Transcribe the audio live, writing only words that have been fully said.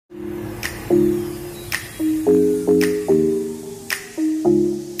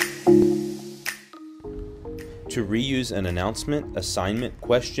To reuse an announcement, assignment,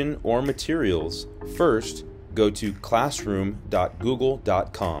 question, or materials, first go to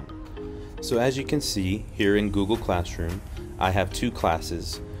classroom.google.com. So as you can see here in Google Classroom, I have two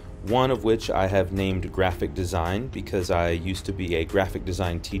classes, one of which I have named Graphic Design because I used to be a graphic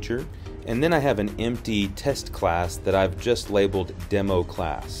design teacher, and then I have an empty test class that I've just labeled Demo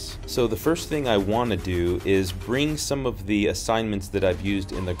Class. So the first thing I want to do is bring some of the assignments that I've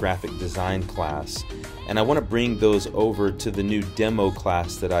used in the graphic design class, and I want to bring those over to the new demo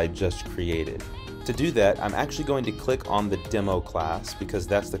class that I just created. To do that, I'm actually going to click on the demo class because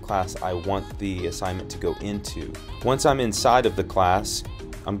that's the class I want the assignment to go into. Once I'm inside of the class,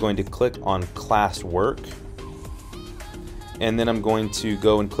 I'm going to click on Class Work, and then I'm going to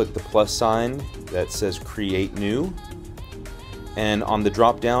go and click the plus sign that says Create New, and on the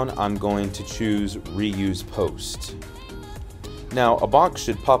drop down I'm going to choose Reuse Post. Now a box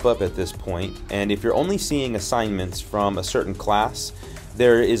should pop up at this point, and if you're only seeing assignments from a certain class,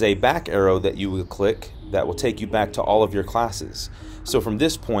 there is a back arrow that you will click that will take you back to all of your classes. So from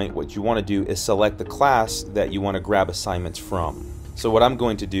this point, what you want to do is select the class that you want to grab assignments from. So what I'm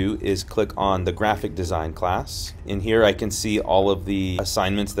going to do is click on the graphic design class. In here I can see all of the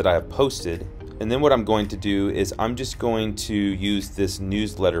assignments that I have posted. And then what I'm going to do is I'm just going to use this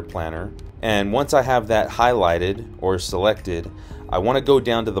newsletter planner. And once I have that highlighted or selected, I want to go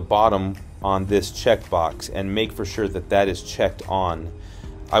down to the bottom on this checkbox and make for sure that that is checked on.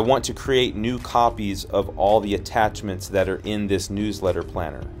 I want to create new copies of all the attachments that are in this newsletter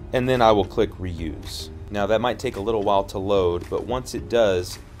planner, and then I will click Reuse. Now that might take a little while to load, but once it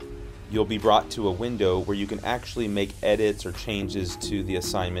does, you'll be brought to a window where you can actually make edits or changes to the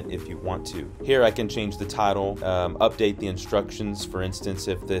assignment if you want to. Here I can change the title, update the instructions, for instance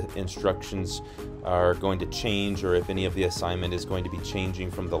if the instructions are going to change or if any of the assignment is going to be changing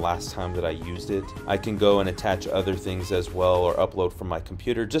from the last time that I used it. I can go and attach other things as well or upload from my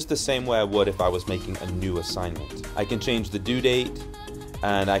computer just the same way I would if I was making a new assignment. I can change the due date,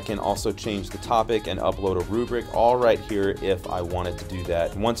 and I can also change the topic and upload a rubric all right here if I wanted to do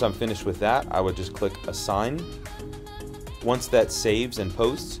that. Once I'm finished with that, I would just click Assign. Once that saves and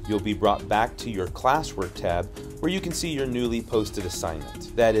posts, you'll be brought back to your classwork tab where you can see your newly posted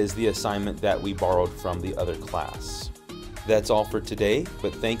assignment. That is the assignment that we borrowed from the other class. That's all for today,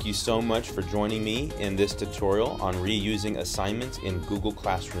 but thank you so much for joining me in this tutorial on reusing assignments in Google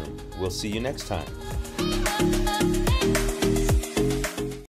Classroom. We'll see you next time.